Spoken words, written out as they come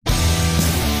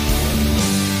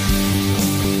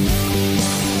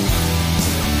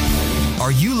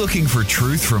Are you looking for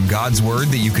truth from God's Word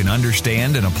that you can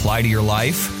understand and apply to your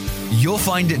life? You'll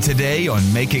find it today on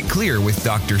Make It Clear with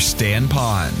Dr. Stan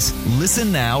Ponz.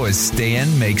 Listen now as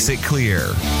Stan makes it clear.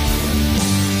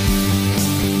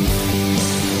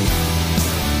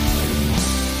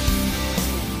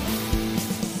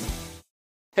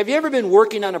 Have you ever been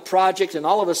working on a project and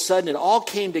all of a sudden it all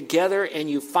came together and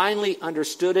you finally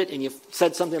understood it and you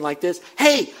said something like this,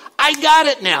 "Hey, I got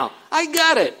it now. I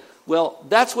got it." Well,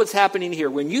 that's what's happening here.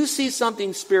 When you see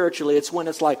something spiritually, it's when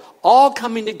it's like all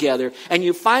coming together and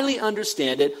you finally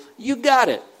understand it, you got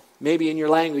it. Maybe in your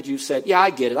language you said, "Yeah,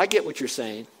 I get it. I get what you're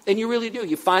saying." And you really do.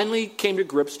 You finally came to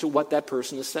grips to what that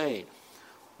person is saying.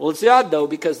 Well, it's odd though,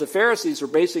 because the Pharisees were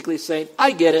basically saying,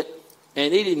 "I get it."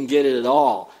 And they didn't get it at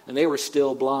all. And they were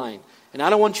still blind. And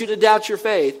I don't want you to doubt your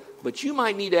faith, but you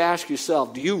might need to ask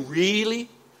yourself, do you really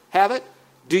have it?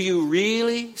 Do you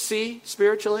really see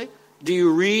spiritually? Do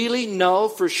you really know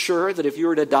for sure that if you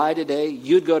were to die today,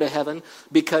 you'd go to heaven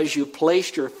because you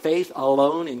placed your faith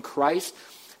alone in Christ?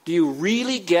 Do you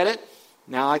really get it?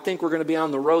 Now, I think we're going to be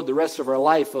on the road the rest of our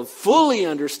life of fully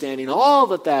understanding all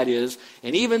that is,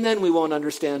 and even then we won't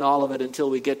understand all of it until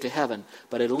we get to heaven.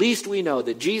 But at least we know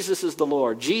that Jesus is the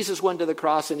Lord. Jesus went to the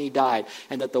cross and He died,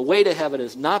 and that the way to heaven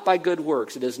is not by good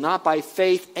works. It is not by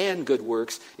faith and good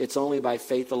works. It's only by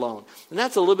faith alone. And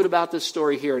that's a little bit about this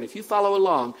story here, and if you follow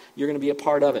along, you're going to be a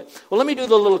part of it. Well, let me do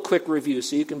the little quick review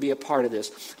so you can be a part of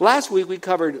this. Last week we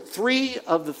covered 3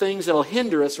 of the things that will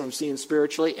hinder us from seeing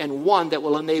spiritually, and 1 that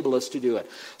will enable us to do it.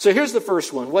 So here's the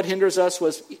first one. What hinders us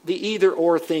was the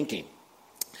either-or thinking.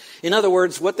 In other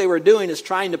words, what they were doing is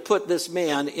trying to put this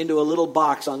man into a little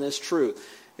box on this truth.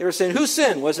 They were saying, who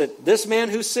sinned? Was it this man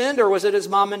who sinned, or was it his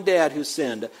mom and dad who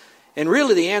sinned? And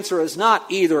really the answer is not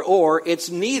either or, it's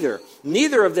neither.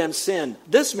 Neither of them sinned.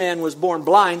 This man was born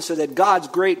blind so that God's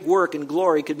great work and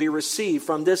glory could be received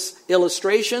from this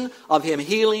illustration of Him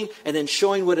healing and then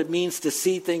showing what it means to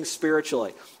see things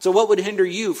spiritually. So what would hinder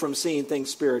you from seeing things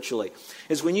spiritually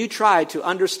is when you try to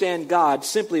understand God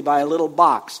simply by a little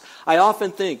box. I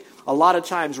often think a lot of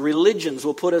times religions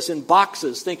will put us in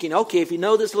boxes thinking, okay, if you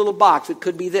know this little box, it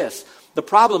could be this. The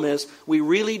problem is we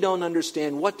really don't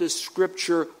understand what does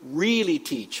Scripture really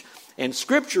teach. And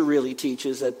Scripture really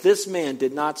teaches that this man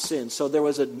did not sin. So there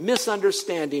was a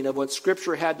misunderstanding of what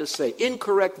Scripture had to say,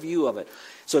 incorrect view of it.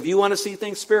 So if you want to see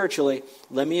things spiritually,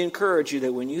 let me encourage you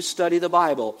that when you study the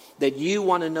Bible, that you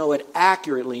want to know it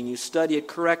accurately and you study it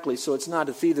correctly. So it's not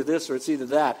it's either this or it's either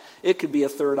that. It could be a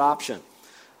third option.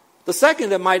 The second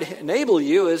that might enable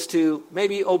you is to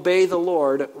maybe obey the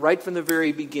Lord right from the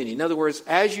very beginning. In other words,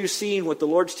 as you're seeing what the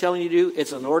Lord's telling you to do,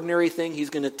 it's an ordinary thing. He's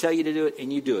going to tell you to do it,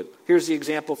 and you do it. Here's the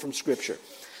example from Scripture.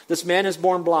 This man is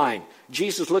born blind.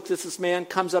 Jesus looks at this man,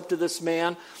 comes up to this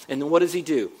man, and then what does He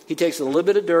do? He takes a little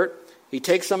bit of dirt. He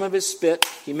takes some of his spit.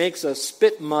 He makes a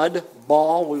spit mud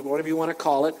ball, whatever you want to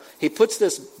call it. He puts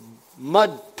this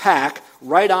mud pack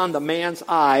right on the man's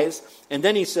eyes, and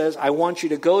then He says, I want you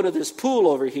to go to this pool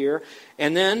over here,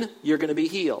 and then you're going to be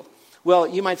healed. Well,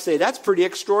 you might say, that's pretty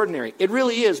extraordinary. It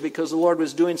really is, because the Lord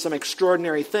was doing some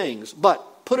extraordinary things.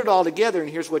 But put it all together,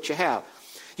 and here's what you have.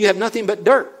 You have nothing but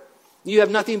dirt. You have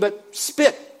nothing but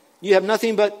spit. You have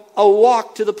nothing but a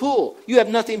walk to the pool. You have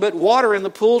nothing but water in the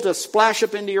pool to splash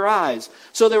up into your eyes.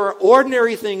 So there are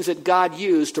ordinary things that God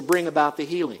used to bring about the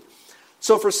healing.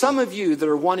 So for some of you that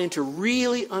are wanting to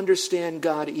really understand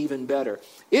God even better,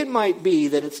 it might be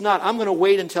that it's not, I'm going to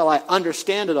wait until I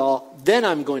understand it all, then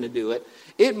I'm going to do it.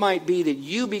 It might be that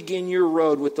you begin your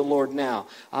road with the Lord now.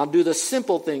 I'll do the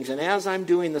simple things, and as I'm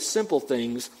doing the simple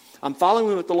things, I'm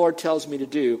following what the Lord tells me to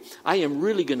do. I am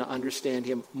really going to understand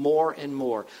Him more and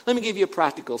more. Let me give you a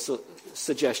practical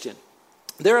suggestion.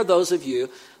 There are those of you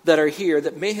that are here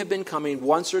that may have been coming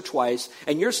once or twice,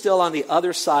 and you're still on the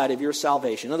other side of your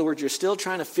salvation. In other words, you're still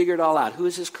trying to figure it all out. Who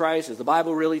is this Christ? Is the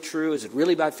Bible really true? Is it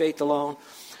really by faith alone?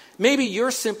 Maybe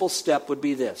your simple step would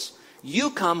be this.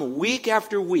 You come week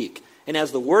after week, and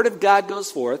as the Word of God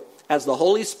goes forth, as the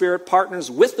Holy Spirit partners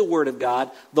with the Word of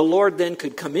God, the Lord then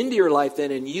could come into your life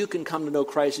then, and you can come to know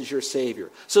Christ as your Savior.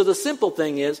 So the simple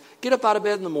thing is, get up out of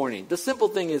bed in the morning. The simple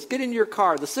thing is, get in your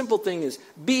car. The simple thing is,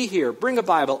 be here, bring a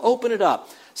Bible, open it up.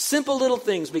 Simple little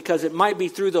things, because it might be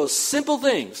through those simple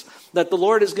things that the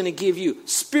Lord is going to give you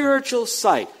spiritual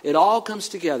sight. It all comes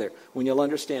together when you'll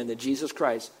understand that Jesus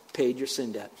Christ paid your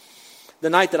sin debt. The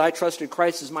night that I trusted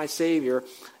Christ as my Savior,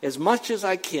 as much as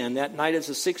I can, that night as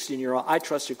a 16-year-old, I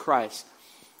trusted Christ.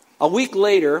 A week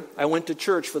later, I went to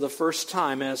church for the first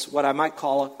time as what I might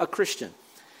call a Christian.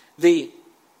 The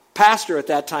pastor at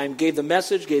that time gave the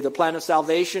message, gave the plan of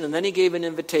salvation, and then he gave an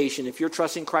invitation. If you're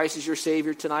trusting Christ as your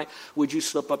Savior tonight, would you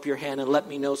slip up your hand and let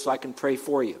me know so I can pray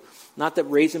for you? Not that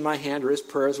raising my hand or his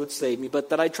prayers would save me, but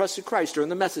that I trusted Christ during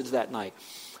the message that night.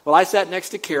 Well, I sat next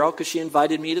to Carol because she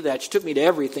invited me to that. She took me to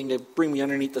everything to bring me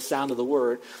underneath the sound of the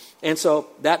word. And so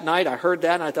that night I heard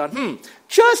that and I thought,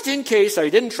 just in case I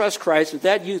didn't trust Christ with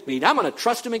that youth meeting, I'm going to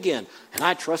trust him again. And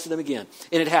I trusted him again.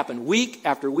 And it happened week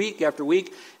after week after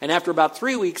week. And after about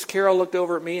 3 weeks, Carol looked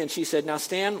over at me and she said, now,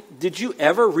 Stan, did you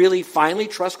ever really finally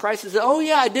trust Christ? I said, oh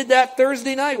yeah, I did that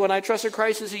Thursday night when I trusted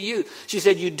Christ as a youth. She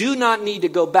said, you do not need to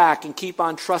go back and keep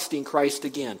on trusting Christ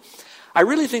again. I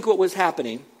really think what was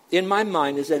happening in my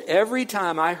mind is that every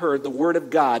time I heard the Word of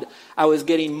God, I was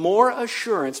getting more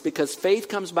assurance because faith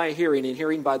comes by hearing and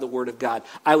hearing by the Word of God.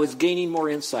 I was gaining more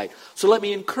insight. So let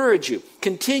me encourage you,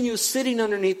 continue sitting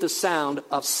underneath the sound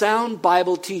of sound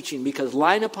Bible teaching because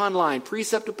line upon line,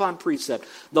 precept upon precept,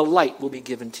 the light will be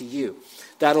given to you.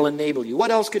 That'll enable you.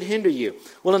 What else could hinder you?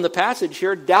 Well, in the passage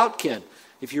here, doubt can.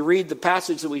 If you read the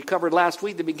passage that we covered last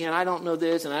week that began, I don't know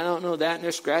this and I don't know that, and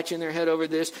they're scratching their head over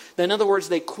this. Then in other words,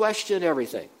 they question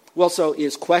everything. Well, so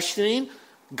is questioning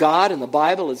God and the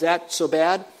Bible, is that so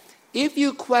bad? If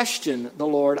you question the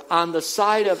Lord on the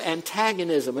side of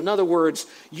antagonism, in other words,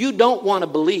 you don't want to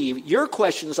believe, your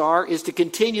questions is to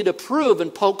continue to prove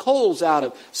and poke holes out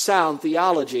of sound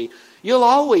theology, you'll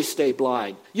always stay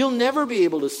blind. You'll never be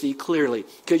able to see clearly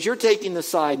because you're taking the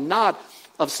side not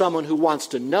of someone who wants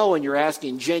to know and you're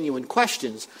asking genuine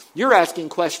questions. You're asking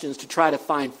questions to try to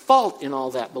find fault in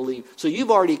all that belief. So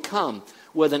you've already come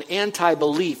with an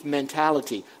anti-belief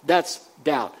mentality. That's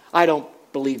doubt. I don't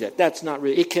believe that. That's not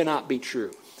really, it cannot be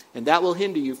true. And that will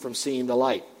hinder you from seeing the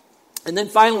light. And then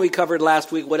finally we covered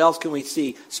last week, what else can we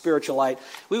see? Spiritual light.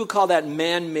 We would call that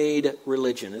man-made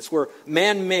religion. It's where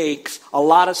man makes a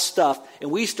lot of stuff and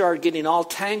we start getting all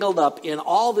tangled up in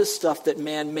all this stuff that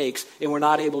man makes and we're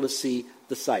not able to see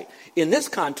the sight. In this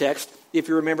context, if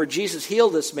you remember, Jesus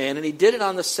healed this man and he did it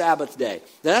on the Sabbath day.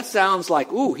 That sounds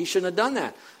like, ooh, he shouldn't have done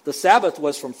that. The Sabbath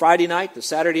was from Friday night to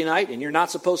Saturday night, and you're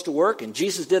not supposed to work, and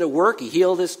Jesus did a work. He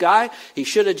healed this guy. He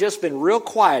should have just been real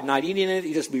quiet, not eating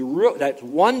anything. Just be real. That's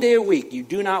 1 day a week. You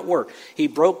do not work. He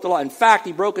broke the law. In fact,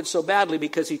 he broke it so badly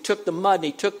because he took the mud and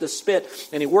he took the spit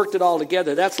and he worked it all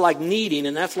together. That's like kneading,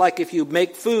 and that's like if you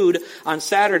make food on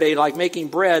Saturday, like making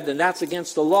bread, then that's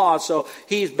against the law. So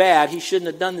he's bad. He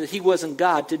shouldn't have done this. He wasn't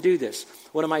God to do this.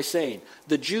 What am I saying?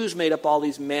 The Jews made up all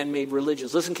these man-made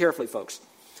religions. Listen carefully, folks.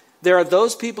 There are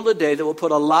those people today that will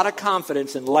put a lot of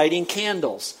confidence in lighting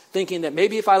candles, thinking that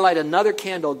maybe if I light another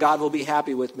candle, God will be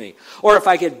happy with me. Or if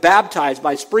I get baptized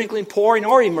by sprinkling, pouring,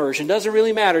 or immersion, doesn't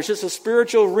really matter. It's just a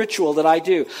spiritual ritual that I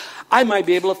do. I might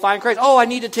be able to find Christ. Oh, I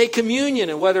need to take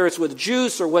communion, and whether it's with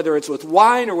juice, or whether it's with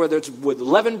wine, or whether it's with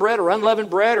leavened bread or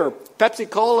unleavened bread, or Pepsi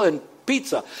Cola and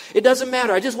pizza. It doesn't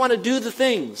matter. I just want to do the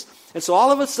things. And so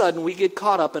all of a sudden we get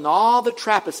caught up in all the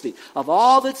travesty of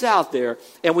all that's out there,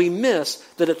 and we miss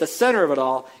that at the center of it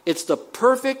all, it's the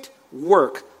perfect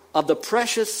work of the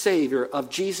precious Savior of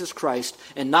Jesus Christ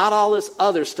and not all this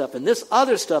other stuff. And this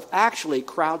other stuff actually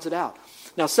crowds it out.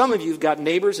 Now, some of you have got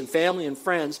neighbors and family and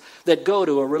friends that go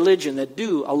to a religion that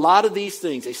do a lot of these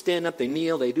things. They stand up, they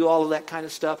kneel, they do all of that kind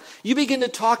of stuff. You begin to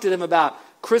talk to them about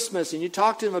Christmas and you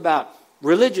talk to them about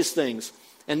religious things.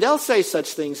 And they'll say such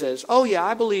things as, oh yeah,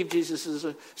 I believe Jesus is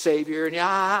a Savior. And yeah,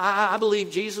 I believe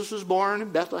Jesus was born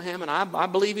in Bethlehem. And I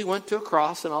believe he went to a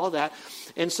cross and all of that.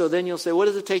 And so then you'll say, what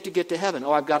does it take to get to heaven?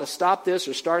 Oh, I've got to stop this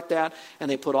or start that. And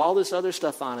they put all this other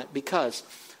stuff on it because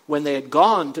when they had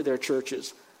gone to their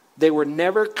churches, they were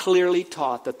never clearly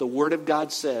taught that the Word of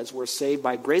God says we're saved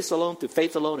by grace alone, through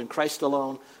faith alone, in Christ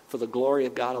alone, for the glory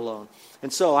of God alone.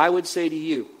 And so I would say to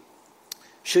you,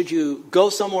 should you go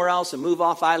somewhere else and move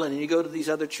off island and you go to these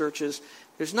other churches,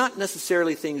 there's not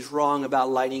necessarily things wrong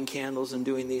about lighting candles and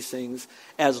doing these things,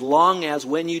 as long as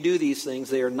when you do these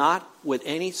things, they are not with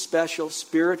any special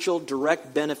spiritual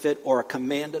direct benefit or a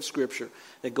command of Scripture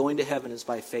that going to heaven is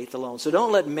by faith alone. So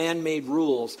don't let man-made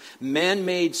rules,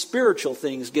 man-made spiritual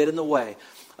things get in the way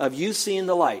of you seeing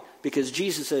the light, because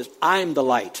Jesus says, I'm the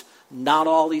light. Not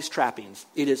all these trappings.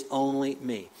 It is only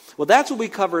me. Well, that's what we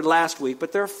covered last week,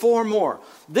 but there are 4 more.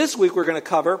 This week we're going to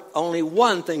cover only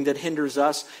 1 thing that hinders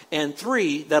us and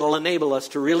 3 that will enable us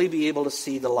to really be able to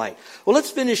see the light. Well,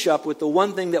 let's finish up with the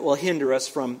 1 thing that will hinder us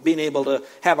from being able to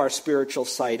have our spiritual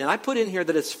sight. And I put in here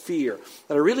that it's fear.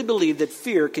 That I really believe that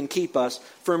fear can keep us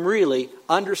from really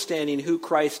understanding who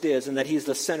Christ is and that He's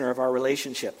the center of our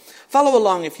relationship. Follow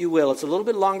along if you will. It's a little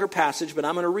bit longer passage, but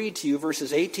I'm going to read to you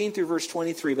verses 18 through verse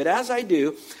 23. But as I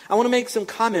do, I want to make some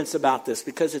comments about this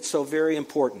because it's so very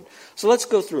important. So let's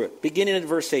go through it, beginning at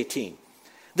verse 18.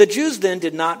 The Jews then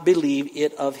did not believe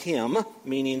it of him,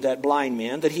 meaning that blind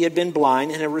man, that he had been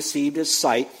blind and had received his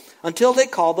sight, until they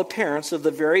called the parents of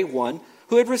the very one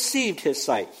who had received his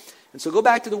sight. And so go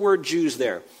back to the word Jews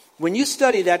there. When you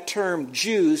study that term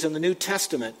Jews in the New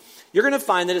Testament, you're going to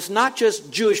find that it's not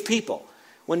just Jewish people.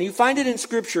 When you find it in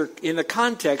Scripture, in the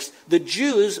context, the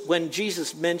Jews, when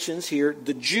Jesus mentions here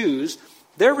the Jews,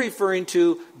 they're referring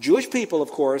to Jewish people,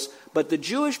 of course, but the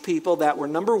Jewish people that were,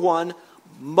 number one,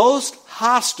 most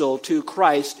hostile to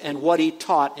Christ and what he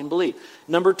taught and believed.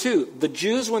 Number two, the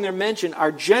Jews, when they're mentioned,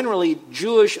 are generally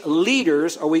Jewish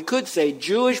leaders, or we could say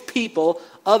Jewish people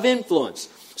of influence.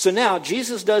 So now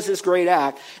Jesus does this great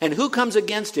act, and who comes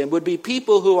against him would be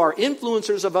people who are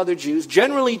influencers of other Jews,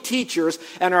 generally teachers,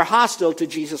 and are hostile to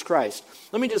Jesus Christ.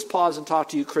 Let me just pause and talk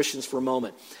to you Christians for a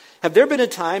moment. Have there been a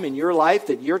time in your life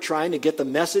that you're trying to get the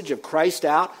message of Christ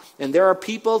out, and there are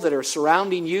people that are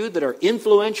surrounding you that are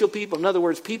influential people? In other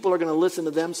words, people are going to listen to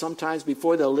them sometimes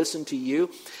before they'll listen to you.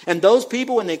 And those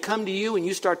people, when they come to you and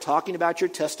you start talking about your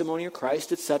testimony of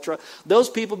Christ, etc.,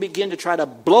 those people begin to try to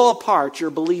blow apart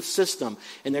your belief system.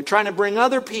 And they're trying to bring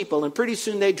other people, and pretty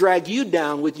soon they drag you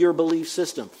down with your belief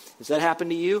system. Has that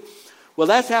happened to you? Well,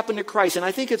 that's happened to Christ, and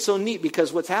I think it's so neat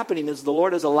because what's happening is the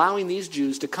Lord is allowing these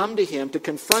Jews to come to him, to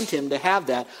confront him, to have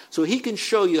that, so he can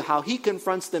show you how he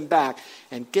confronts them back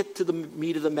and get to the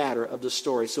meat of the matter of the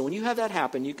story. So when you have that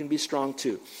happen, you can be strong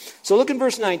too. So look in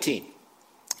verse 19.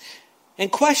 And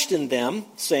question them,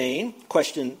 saying,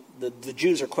 the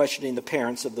Jews are questioning the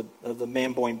parents of the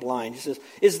man born blind. He says,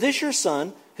 is this your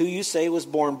son who you say was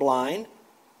born blind?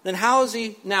 Then how is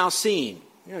he now seeing?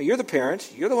 You know, you're the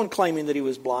parents. You're the one claiming that he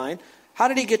was blind. How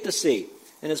did he get to see?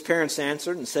 And his parents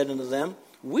answered and said unto them,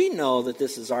 we know that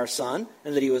this is our son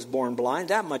and that he was born blind.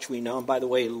 That much we know. And by the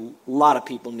way, a lot of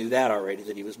people knew that already,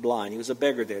 that he was blind. He was a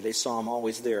beggar there. They saw him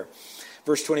always there.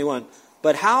 Verse 21,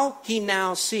 but how he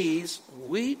now sees,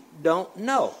 we don't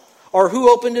know. Or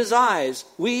who opened his eyes,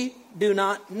 we do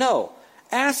not know.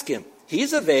 Ask him.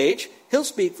 He's of age. He'll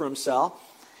speak for himself.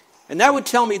 And that would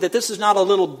tell me that this is not a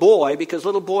little boy, because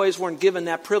little boys weren't given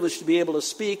that privilege to be able to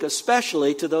speak,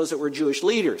 especially to those that were Jewish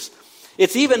leaders.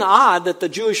 It's even odd that the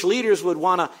Jewish leaders would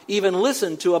want to even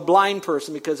listen to a blind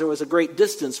person, because there was a great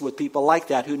distance with people like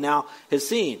that who now has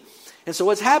seen. And so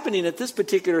what's happening at this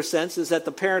particular sense is that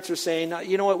the parents are saying,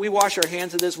 you know what, we wash our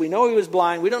hands of this. We know he was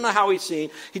blind. We don't know how he's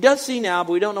seen. He does see now,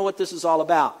 but we don't know what this is all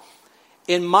about.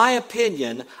 In my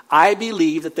opinion, I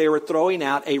believe that they were throwing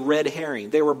out a red herring.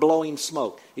 They were blowing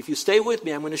smoke. If you stay with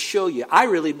me, I'm going to show you. I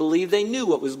really believe they knew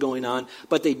what was going on,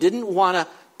 but they didn't want to,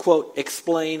 quote,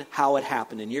 explain how it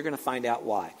happened. And you're going to find out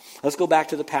why. Let's go back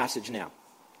to the passage now.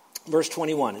 Verse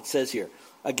 21, it says here,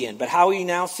 again, but how he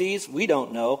now sees, we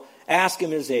don't know. Ask him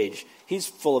his age. He's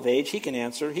full of age. He can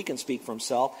answer. He can speak for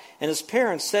himself. And his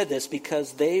parents said this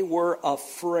because they were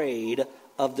afraid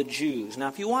of the Jews. Now,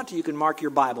 if you want to, you can mark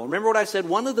your Bible. Remember what I said?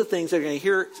 One of the things that are going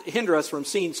to hinder us from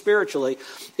seeing spiritually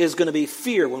is going to be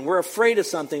fear. When we're afraid of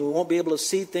something, we won't be able to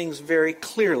see things very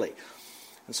clearly.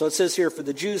 And so it says here, for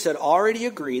the Jews had already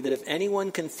agreed that if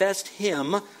anyone confessed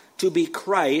him to be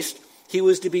Christ, he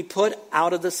was to be put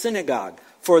out of the synagogue.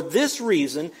 For this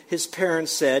reason, his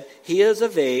parents said, he is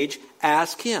of age,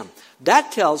 ask him.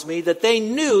 That tells me that they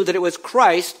knew that it was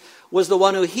Christ was the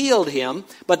one who healed him,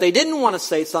 but they didn't want to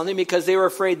say something because they were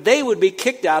afraid they would be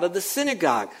kicked out of the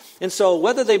synagogue. And so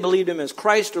whether they believed him as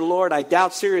Christ or Lord, I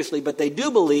doubt seriously, but they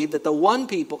do believe that the one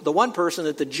person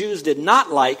that the Jews did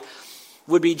not like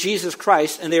would be Jesus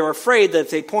Christ, and they were afraid that if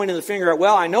they pointed the finger at,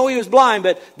 well, I know he was blind,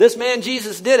 but this man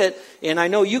Jesus did it, and I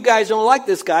know you guys don't like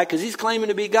this guy because he's claiming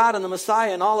to be God and the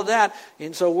Messiah and all of that,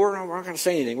 and so we're not going to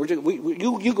say anything.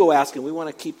 You go ask him. We want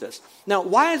to keep this. Now,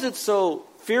 why is it so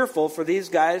fearful for these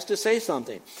guys to say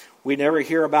something? We never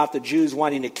hear about the Jews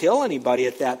wanting to kill anybody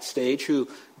at that stage who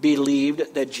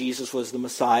believed that Jesus was the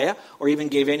Messiah or even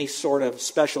gave any sort of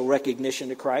special recognition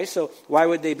to Christ. So why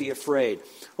would they be afraid?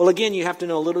 Well, again, you have to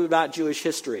know a little bit about Jewish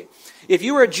history. If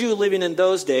you were a Jew living in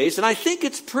those days, and I think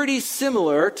it's pretty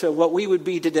similar to what we would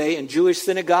be today in Jewish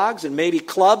synagogues and maybe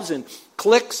clubs and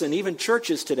cliques and even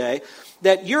churches today,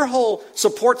 that your whole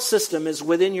support system is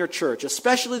within your church,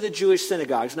 especially the Jewish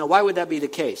synagogues. Now, why would that be the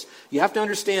case? You have to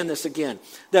understand this again,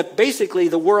 that basically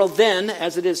the world then,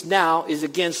 as it is now, is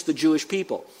against the Jewish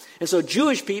people. And so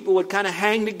Jewish people would kind of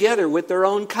hang together with their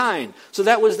own kind. So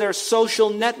that was their social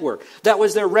network. That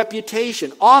was their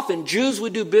reputation. Often Jews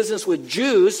would do business with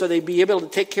Jews so they'd be able to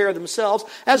take care of themselves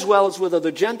as well as with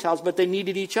other Gentiles, but they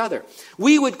needed each other.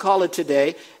 We would call it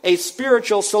today a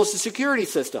spiritual social security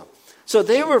system. So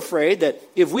they were afraid that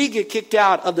if we get kicked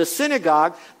out of the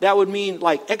synagogue, that would mean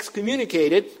like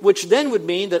excommunicated, which then would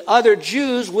mean that other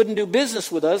Jews wouldn't do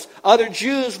business with us. Other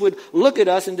Jews would look at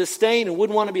us in disdain and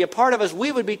wouldn't want to be a part of us.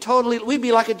 We'd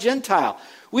be like a Gentile.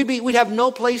 We'd have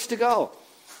no place to go.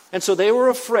 And so they were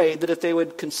afraid that if they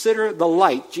would consider the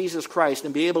light, Jesus Christ,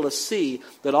 and be able to see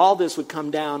that all this would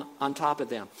come down on top of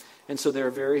them. And so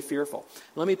they're very fearful.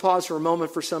 Let me pause for a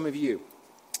moment for some of you.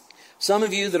 Some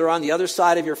of you that are on the other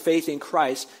side of your faith in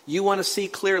Christ, you want to see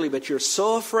clearly, but you're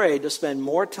so afraid to spend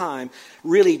more time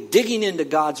really digging into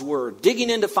God's Word,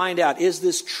 digging in to find out, is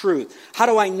this truth? How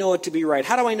do I know it to be right?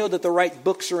 How do I know that the right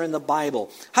books are in the Bible?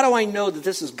 How do I know that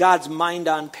this is God's mind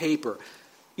on paper?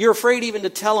 You're afraid even to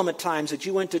tell them at times that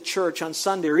you went to church on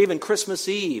Sunday or even Christmas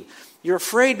Eve. You're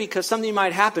afraid because something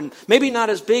might happen, maybe not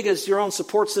as big as your own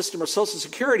support system or Social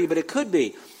Security, but it could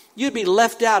be. You'd be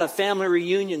left out of family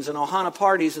reunions and Ohana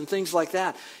parties and things like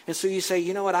that. And so you say,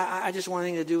 you know what, I just want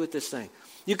anything to do with this thing.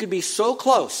 You could be so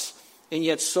close and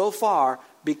yet so far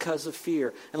because of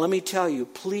fear. And let me tell you,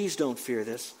 please don't fear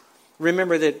this.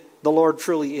 Remember that the Lord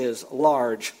truly is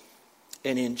large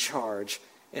and in charge,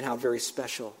 and how very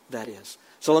special that is.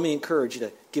 So let me encourage you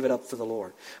to give it up for the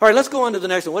Lord. All right, let's go on to the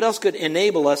next one. What else could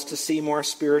enable us to see more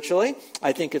spiritually?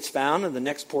 I think it's found in the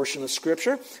next portion of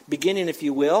Scripture, beginning, if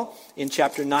you will, in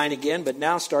chapter 9 again, but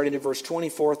now starting at verse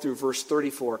 24 through verse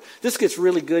 34. This gets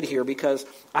really good here because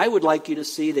I would like you to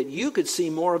see that you could see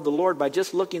more of the Lord by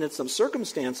just looking at some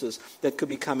circumstances that could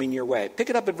be coming your way. Pick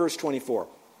it up at verse 24.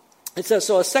 It says,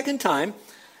 so a second time,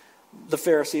 the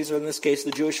Pharisees, or in this case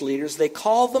the Jewish leaders, they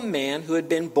called the man who had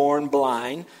been born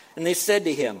blind, and they said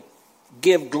to him,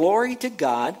 give glory to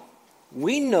God.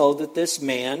 We know that this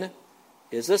man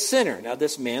is a sinner. Now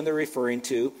this man they're referring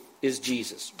to is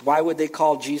Jesus. Why would they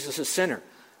call Jesus a sinner?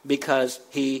 Because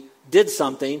he did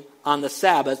something on the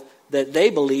Sabbath that they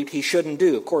believed he shouldn't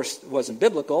do. Of course, it wasn't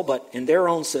biblical, but in their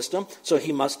own system, so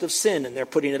he must have sinned, and they're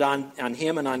putting it on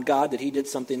him and on God that he did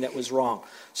something that was wrong.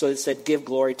 So it said, give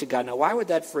glory to God. Now, why would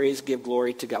that phrase, give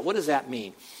glory to God? What does that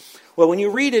mean? Well, when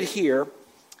you read it here,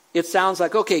 it sounds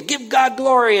like, okay, give God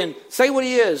glory and say what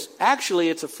he is. Actually,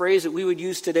 it's a phrase that we would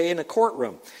use today in a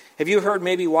courtroom. Have you heard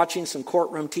maybe watching some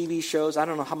courtroom TV shows? I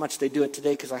don't know how much they do it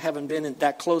today because I haven't been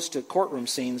that close to courtroom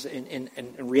scenes in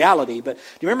reality. But do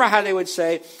you remember how they would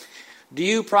say, do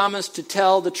you promise to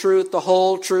tell the truth, the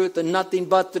whole truth, and nothing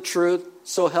but the truth,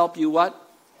 so help you what?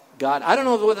 God. I don't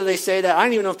know whether they say that. I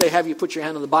don't even know if they have you put your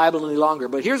hand on the Bible any longer.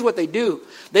 But here's what they do.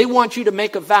 They want you to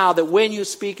make a vow that when you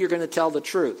speak, you're going to tell the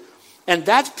truth. And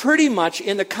that's pretty much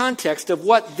in the context of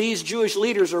what these Jewish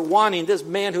leaders are wanting this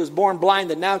man who was born blind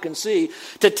that now can see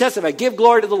to testify. Give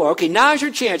glory to the Lord. Okay, now's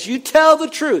your chance. You tell the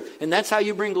truth. And that's how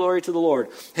you bring glory to the Lord.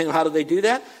 And how do they do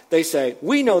that? They say,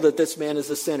 we know that this man is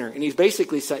a sinner. And he's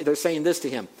basically they're saying this to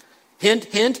him. Hint,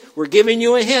 hint, we're giving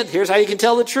you a hint. Here's how you can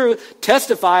tell the truth.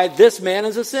 Testify, this man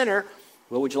is a sinner.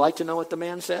 Well, would you like to know what the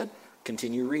man said?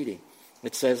 Continue reading.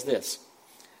 It says this.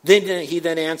 Then he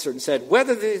answered and said,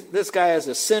 whether this guy is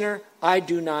a sinner, I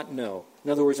do not know.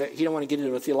 In other words, he don't want to get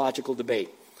into a theological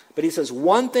debate. But he says,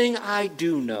 one thing I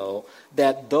do know,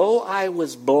 that though I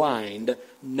was blind,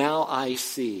 now I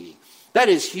see. That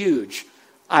is huge.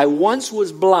 I once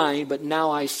was blind, but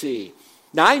now I see.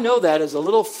 Now I know that as a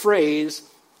little phrase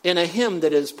in a hymn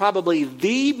that is probably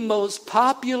the most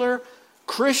popular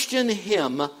Christian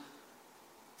hymn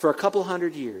for a couple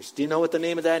hundred years. Do you know what the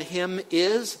name of that hymn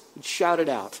is? Shout it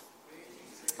out.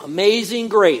 Amazing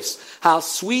Grace, how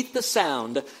sweet the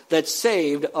sound that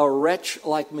saved a wretch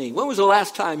like me. When was the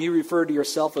last time you referred to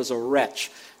yourself as a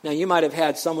wretch? Now, you might have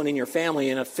had someone in your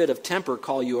family in a fit of temper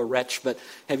call you a wretch, but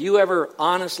have you ever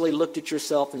honestly looked at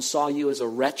yourself and saw you as a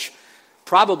wretch?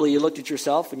 Probably you looked at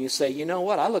yourself and you say, you know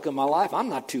what, I look at my life, I'm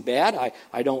not too bad.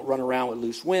 I don't run around with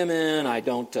loose women, I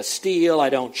don't steal, I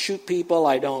don't shoot people,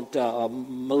 I don't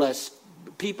molest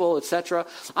people, etc.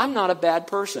 I'm not a bad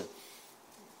person.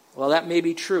 Well, that may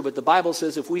be true, but the Bible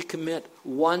says if we commit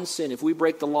one sin, if we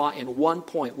break the law in one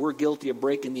point, we're guilty of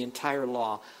breaking the entire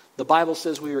law. The Bible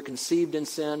says we were conceived in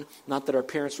sin, not that our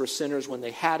parents were sinners when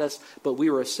they had us, but we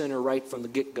were a sinner right from the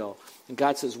get-go. And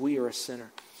God says we are a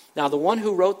sinner. Now, the one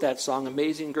who wrote that song,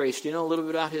 Amazing Grace, do you know a little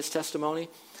bit about his testimony?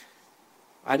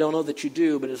 I don't know that you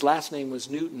do, but his last name was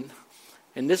Newton.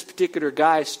 And this particular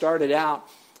guy started out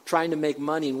trying to make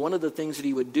money. And one of the things that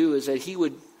he would do is that he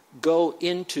would go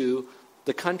into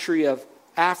the country of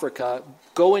Africa,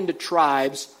 go into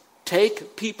tribes,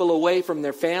 take people away from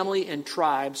their family and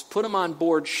tribes, put them on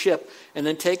board ship, and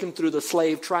then take them through the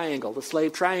slave triangle. The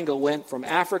slave triangle went from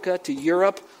Africa to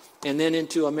Europe and then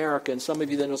into America. And some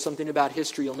of you that know something about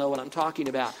history, you'll know what I'm talking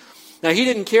about. Now, he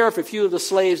didn't care if a few of the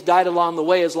slaves died along the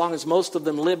way as long as most of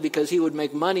them lived, because he would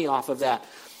make money off of that.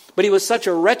 But he was such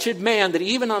a wretched man that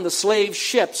even on the slave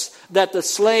ships, that the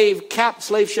slave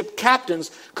ship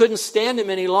captains couldn't stand him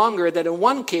any longer, that on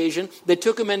one occasion they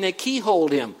took him and they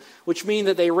keyholed him, which means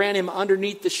that they ran him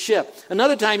underneath the ship.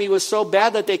 Another time he was so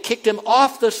bad that they kicked him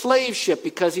off the slave ship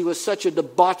because he was such a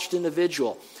debauched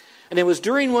individual. And it was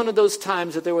during one of those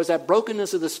times that there was that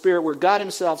brokenness of the spirit where God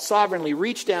himself sovereignly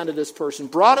reached down to this person,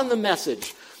 brought him the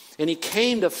message, and he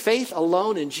came to faith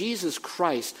alone in Jesus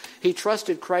Christ. He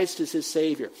trusted Christ as his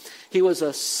Savior. He was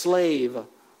a slave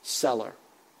seller.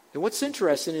 And what's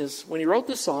interesting is when he wrote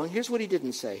the song, here's what he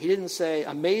didn't say. He didn't say,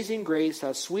 "Amazing grace,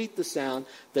 how sweet the sound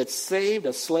that saved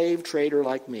a slave trader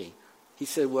like me." He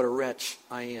said, "What a wretch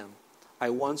I am. I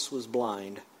once was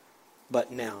blind,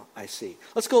 but now I see."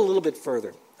 Let's go a little bit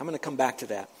further. I'm going to come back to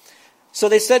that. So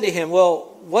they said to him,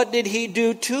 "Well, what did he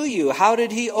do to you? How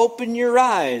did he open your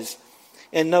eyes?"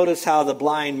 And notice how the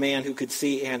blind man who could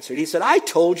see answered. He said, "I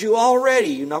told you already,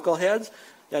 you knuckleheads."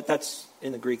 That's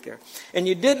in the Greek there. "And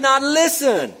you did not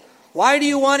listen. Why do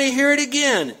you want to hear it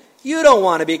again? You don't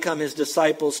want to become his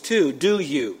disciples too, do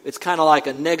you?" It's kind of like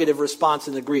a negative response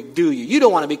in the Greek, do you? You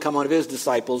don't want to become one of his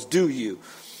disciples, do you?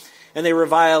 And they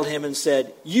reviled him and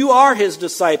said, "You are his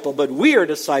disciple, but we are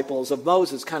disciples of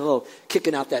Moses." Kind of a little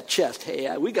kicking out that chest. Hey,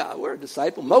 we're a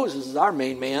disciple. Moses is our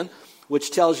main man,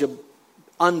 which tells you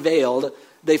unveiled,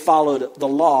 they followed the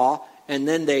law, and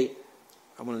then I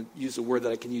want to use a word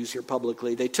that I can use here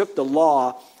publicly, they took the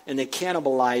law and they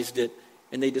cannibalized it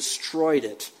and they destroyed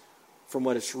it from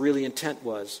what its really intent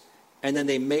was. And then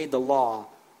they made the law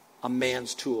a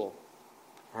man's tool.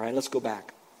 All right, let's go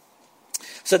back.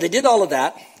 So they did all of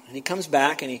that, and he comes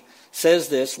back and he says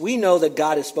this, "We know that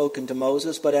God has spoken to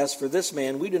Moses, but as for this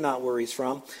man, we do not know where he's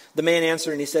from." The man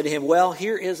answered and he said to him, "Well,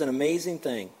 here is an amazing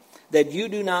thing, that you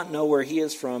do not know where he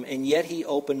is from, and yet he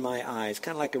opened my eyes."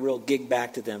 Kind of like a real gig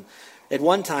back to them. At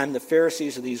one time, the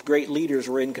Pharisees or these great leaders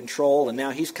were in control, and now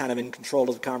he's kind of in control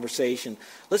of the conversation.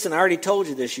 "Listen, I already told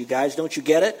you this, you guys. Don't you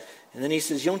get it?" And then he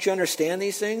says, "Don't you understand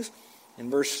these things?" In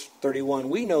verse 31,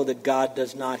 "We know that God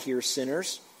does not hear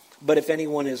sinners, but if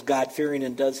anyone is God-fearing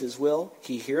and does his will,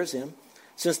 he hears him.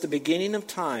 Since the beginning of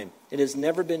time, it has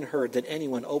never been heard that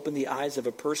anyone opened the eyes of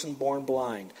a person born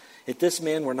blind. If this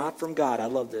man were not from God," I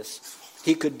love this,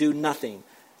 "he could do nothing."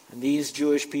 And these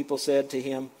Jewish people said to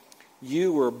him,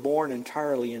 "You were born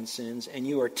entirely in sins, and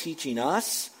you are teaching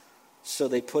us?" So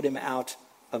they put him out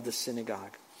of the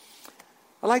synagogue.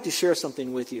 I'd like to share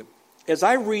something with you. As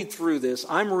I read through this,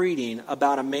 I'm reading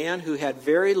about a man who had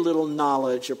very little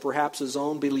knowledge of perhaps his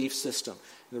own belief system.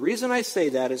 The reason I say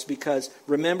that is because,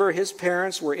 remember, his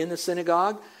parents were in the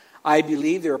synagogue. I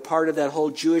believe they're a part of that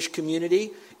whole Jewish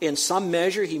community. In some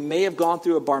measure, he may have gone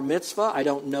through a bar mitzvah. I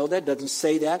don't know that. Doesn't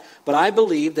say that. But I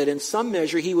believe that in some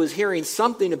measure, he was hearing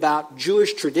something about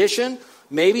Jewish tradition,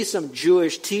 maybe some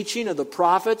Jewish teaching of the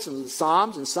prophets and the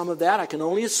Psalms and some of that. I can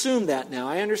only assume that now.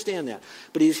 I understand that.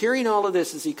 But he's hearing all of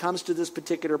this as he comes to this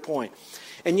particular point.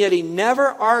 And yet he never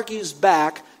argues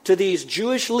back to these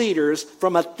Jewish leaders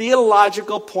from a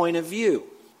theological point of view.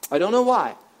 I don't know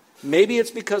why. Maybe it's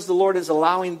because the Lord is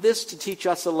allowing this to teach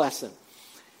us a lesson.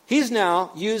 He's now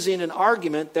using an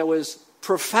argument that was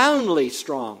profoundly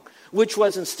strong, which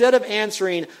was, instead of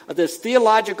answering this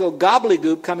theological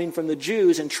gobbledygook coming from the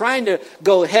Jews and trying to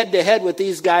go head to head with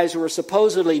these guys who were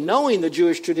supposedly knowing the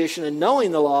Jewish tradition and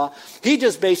knowing the law, he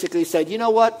just basically said, "You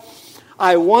know what?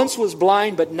 I once was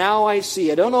blind, but now I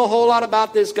see. I don't know a whole lot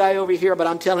about this guy over here, but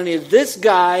I'm telling you, this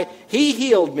guy, he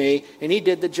healed me, and he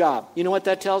did the job." You know what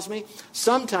that tells me?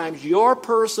 Sometimes your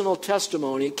personal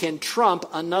testimony can trump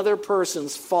another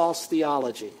person's false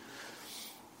theology.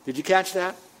 Did you catch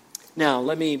that? Now,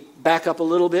 let me back up a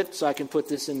little bit so I can put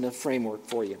this in the framework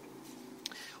for you.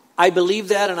 I believe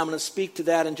that, and I'm going to speak to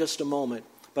that in just a moment.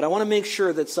 But I want to make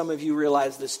sure that some of you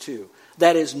realize this too.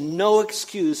 That is no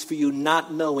excuse for you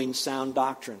not knowing sound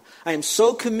doctrine. I am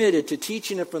so committed to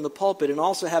teaching it from the pulpit and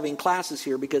also having classes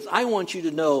here because I want you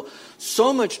to know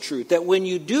so much truth that when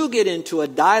you do get into a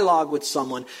dialogue with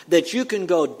someone, that you can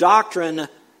go doctrine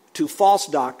to false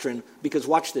doctrine, because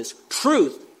watch this,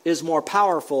 truth is more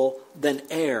powerful than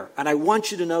error. And I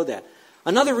want you to know that.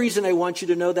 Another reason I want you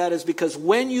to know that is because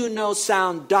when you know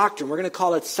sound doctrine, we're going to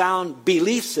call it sound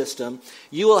belief system,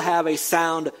 you will have a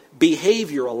sound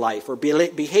behavioral life or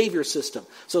behavior system.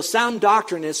 So sound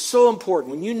doctrine is so important.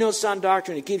 When you know sound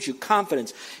doctrine, it gives you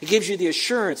confidence. It gives you the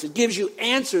assurance. It gives you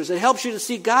answers. It helps you to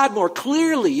see God more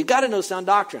clearly. You've got to know sound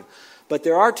doctrine. But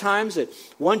there are times that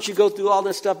once you go through all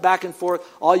this stuff back and forth,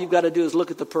 all you've got to do is look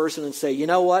at the person and say, "You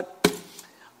know what?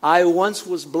 I once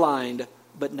was blind,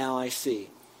 but now I see."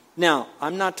 Now,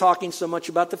 I'm not talking so much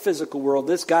about the physical world.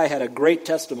 This guy had a great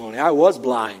testimony. I was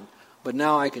blind, but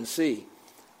now I can see.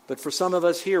 But for some of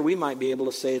us here, we might be able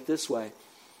to say it this way.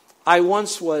 I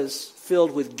once was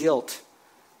filled with guilt,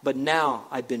 but now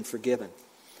I've been forgiven.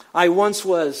 I once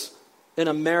was in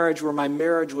a marriage where my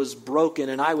marriage was broken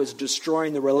and I was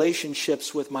destroying the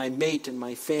relationships with my mate and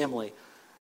my family.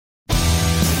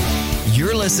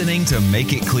 You're listening to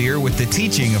Make It Clear with the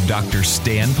teaching of Dr.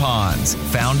 Stan Ponz,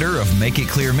 founder of Make It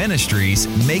Clear Ministries.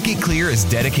 Make It Clear is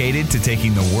dedicated to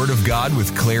taking the Word of God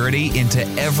with clarity into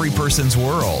every person's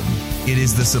world. It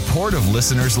is the support of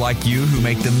listeners like you who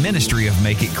make the ministry of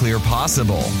Make It Clear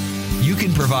possible. You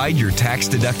can provide your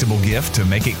tax-deductible gift to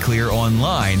Make It Clear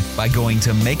online by going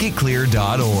to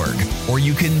makeitclear.org, or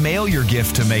you can mail your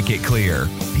gift to Make It Clear,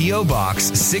 P.O. Box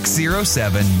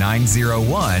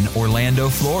 607901, Orlando,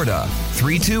 Florida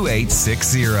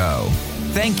 32860.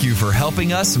 Thank you for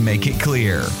helping us make it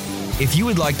clear. If you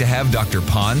would like to have Dr.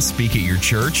 Ponz speak at your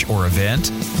church or event,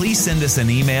 please send us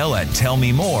an email at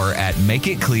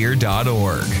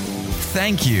tellmemore@makeitclear.org.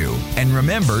 Thank you, and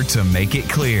remember to make it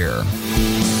clear.